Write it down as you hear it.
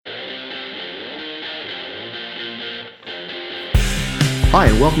Hi,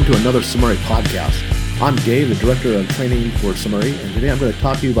 and welcome to another Summary podcast. I'm Dave, the Director of Training for Summary, and today I'm going to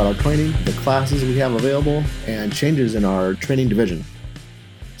talk to you about our training, the classes we have available, and changes in our training division.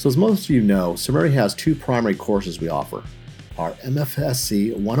 So as most of you know, Summary has two primary courses we offer, our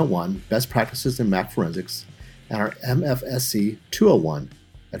MFSC 101, Best Practices in Mac Forensics, and our MFSC 201,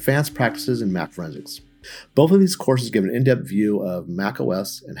 Advanced Practices in Mac Forensics. Both of these courses give an in-depth view of Mac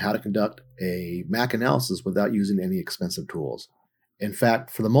OS and how to conduct a Mac analysis without using any expensive tools. In fact,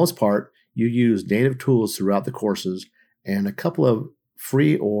 for the most part, you use native tools throughout the courses and a couple of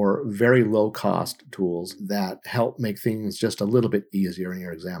free or very low-cost tools that help make things just a little bit easier in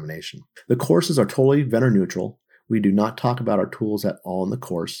your examination. The courses are totally vendor neutral. We do not talk about our tools at all in the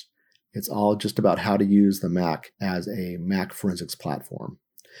course. It's all just about how to use the Mac as a Mac forensics platform.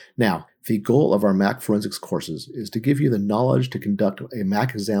 Now, the goal of our Mac forensics courses is to give you the knowledge to conduct a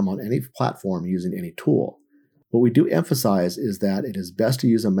Mac exam on any platform using any tool. What we do emphasize is that it is best to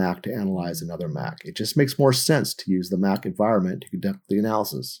use a Mac to analyze another Mac. It just makes more sense to use the Mac environment to conduct the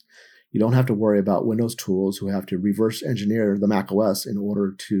analysis. You don't have to worry about Windows tools who have to reverse engineer the Mac OS in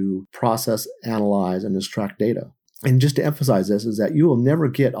order to process, analyze, and extract data. And just to emphasize this is that you will never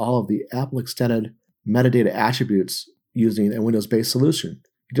get all of the Apple extended metadata attributes using a Windows-based solution.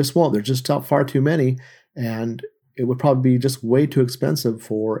 You just won't. There's just far too many, and it would probably be just way too expensive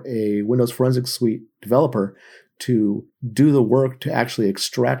for a Windows Forensics Suite developer to do the work to actually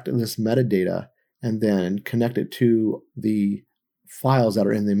extract this metadata and then connect it to the files that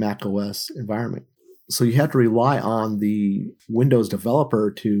are in the Mac OS environment. So you have to rely on the Windows developer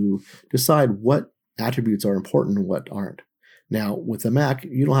to decide what attributes are important and what aren't. Now, with the Mac,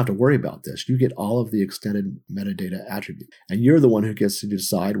 you don't have to worry about this. You get all of the extended metadata attributes, and you're the one who gets to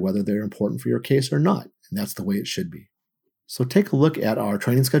decide whether they're important for your case or not. And that's the way it should be. So take a look at our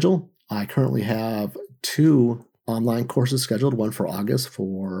training schedule. I currently have 2 online courses scheduled, one for August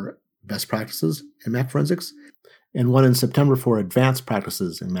for Best Practices in Mac Forensics, and one in September for Advanced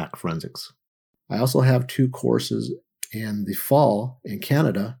Practices in Mac Forensics. I also have 2 courses in the fall in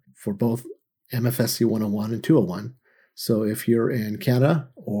Canada for both MFSC 101 and 201. So if you're in Canada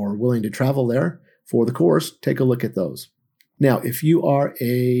or willing to travel there for the course, take a look at those. Now, if you are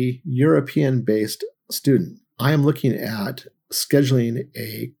a European-based student, I am looking at scheduling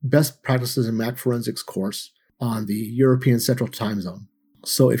a Best Practices in Mac Forensics course on the European Central Time Zone.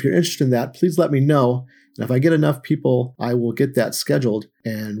 So if you're interested in that, please let me know. And if I get enough people, I will get that scheduled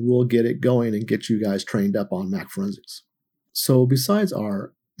and we'll get it going and get you guys trained up on Mac Forensics. So besides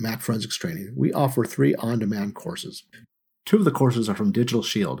our Mac Forensics training, we offer 3 on-demand courses. 2 of the courses are from Digital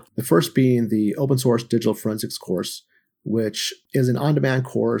Shield. The first being the open source digital forensics course, which is an on-demand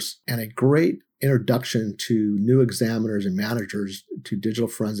course and a great introduction to new examiners and managers to digital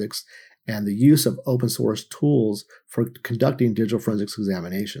forensics and the use of open source tools for conducting digital forensics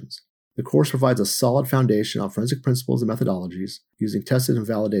examinations. The course provides a solid foundation on forensic principles and methodologies using tested and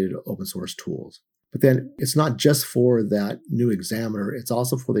validated open source tools. But then it's not just for that new examiner, it's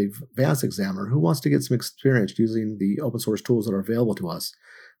also for the advanced examiner who wants to get some experience using the open source tools that are available to us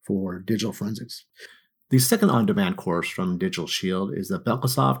for digital forensics. The second on-demand course from Digital Shield is the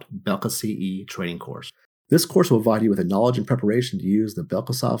Belkasoft Belka CE training course. This course will provide you with the knowledge and preparation to use the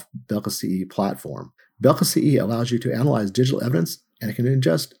Belkasoft Belka CE platform. Belka CE allows you to analyze digital evidence, and it can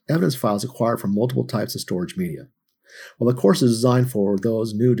ingest evidence files acquired from multiple types of storage media. While the course is designed for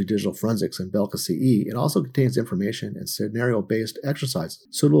those new to digital forensics and Belka CE, it also contains information and scenario-based exercises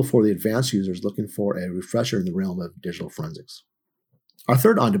suitable for the advanced users looking for a refresher in the realm of digital forensics. Our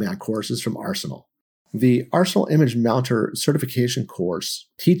third on-demand course is from Arsenal. The Arsenal Image Mounter certification course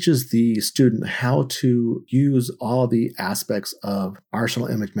teaches the student how to use all the aspects of Arsenal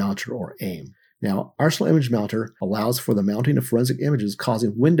Image Mounter or AIM. Now, Arsenal Image Mounter allows for the mounting of forensic images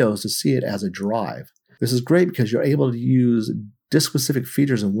causing Windows to see it as a drive. This is great because you're able to use disk-specific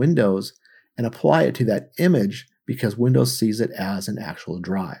features in Windows and apply it to that image because Windows sees it as an actual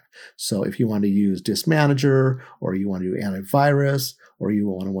drive. So if you want to use Disk Manager, or you want to do antivirus, or you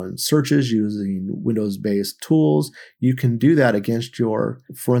want to run searches using Windows-based tools, you can do that against your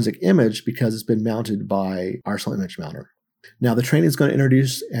forensic image because it's been mounted by Arsenal Image Mounter. Now, the training is going to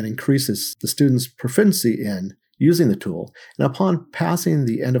introduce and increase the student's proficiency in using the tool. And upon passing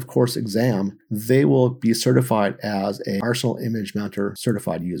the end-of-course exam, they will be certified as an Arsenal Image Mounter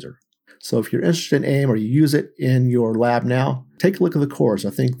certified user. So if you're interested in AIM or you use it in your lab now, take a look at the course. I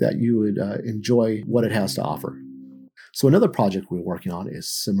think that you would enjoy what it has to offer. So another project we're working on is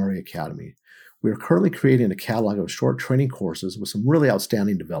Summary Academy. We are currently creating a catalog of short training courses with some really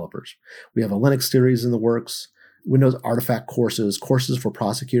outstanding developers. We have a Linux series in the works, Windows Artifact courses, courses for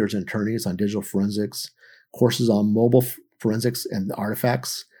prosecutors and attorneys on digital forensics, courses on mobile forensics and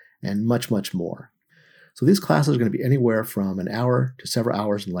artifacts, and much, much more. So these classes are going to be anywhere from an hour to several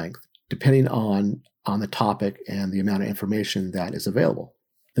hours in length, depending on the topic and the amount of information that is available.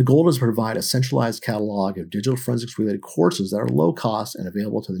 The goal is to provide a centralized catalog of digital forensics-related courses that are low cost and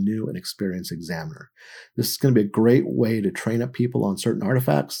available to the new and experienced examiner. This is going to be a great way to train up people on certain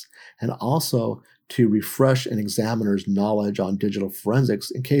artifacts and also to refresh an examiner's knowledge on digital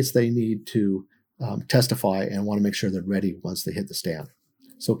forensics in case they need to testify and want to make sure they're ready once they hit the stand.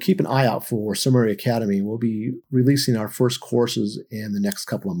 So keep an eye out for Summary Academy. We'll be releasing our first courses in the next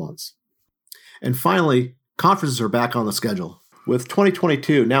couple of months. And finally, conferences are back on the schedule. With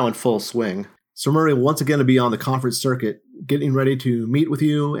 2022 now in full swing, Summary will once again to be on the conference circuit, getting ready to meet with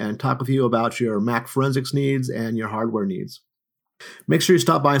you and talk with you about your Mac forensics needs and your hardware needs. Make sure you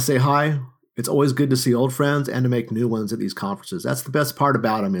stop by and say hi. It's always good to see old friends and to make new ones at these conferences. That's the best part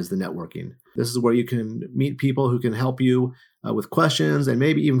about them, is the networking. This is where you can meet people who can help you with questions and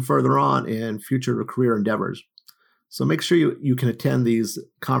maybe even further on in future career endeavors. So make sure you can attend these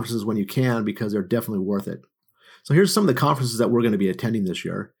conferences when you can, because they're definitely worth it. So here's some of the conferences that we're going to be attending this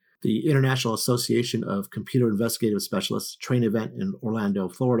year. The International Association of Computer Investigative Specialists training event in Orlando,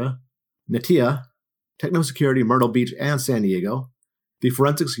 Florida. NATIA, Technosecurity Myrtle Beach and San Diego. The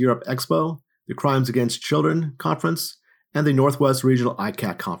Forensics Europe Expo, the Crimes Against Children Conference, and the Northwest Regional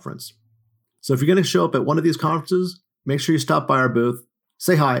ICAC Conference. So if you're going to show up at one of these conferences, make sure you stop by our booth,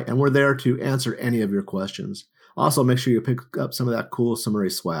 say hi, and we're there to answer any of your questions. Also, make sure you pick up some of that cool Summary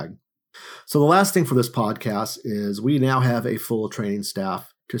swag. So the last thing for this podcast is we now have a full training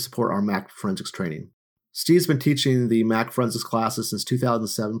staff to support our Mac forensics training. Steve's been teaching the Mac forensics classes since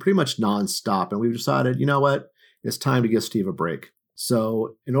 2007, pretty much nonstop, and we've decided, you know what, it's time to give Steve a break.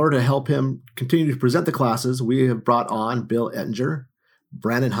 So in order to help him continue to present the classes, we have brought on Bill Ettinger,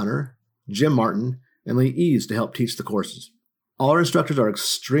 Brandon Hunter, Jim Martin, and Lee Eves to help teach the courses. All our instructors are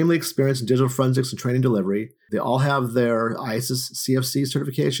extremely experienced in digital forensics and training delivery. They all have their ISIS CFC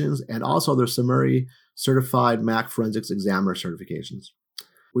certifications and also their Summary Certified Mac Forensics Examiner certifications.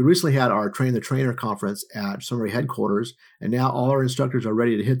 We recently had our Train the Trainer conference at Summary headquarters, and now all our instructors are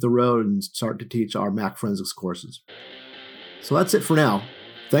ready to hit the road and start to teach our Mac forensics courses. So that's it for now.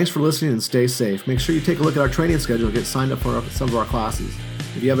 Thanks for listening and stay safe. Make sure you take a look at our training schedule and get signed up for some of our classes.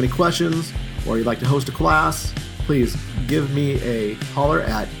 If you have any questions or you'd like to host a class, please give me a holler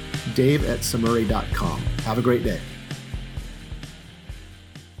at dave@summary.com. Have a great day.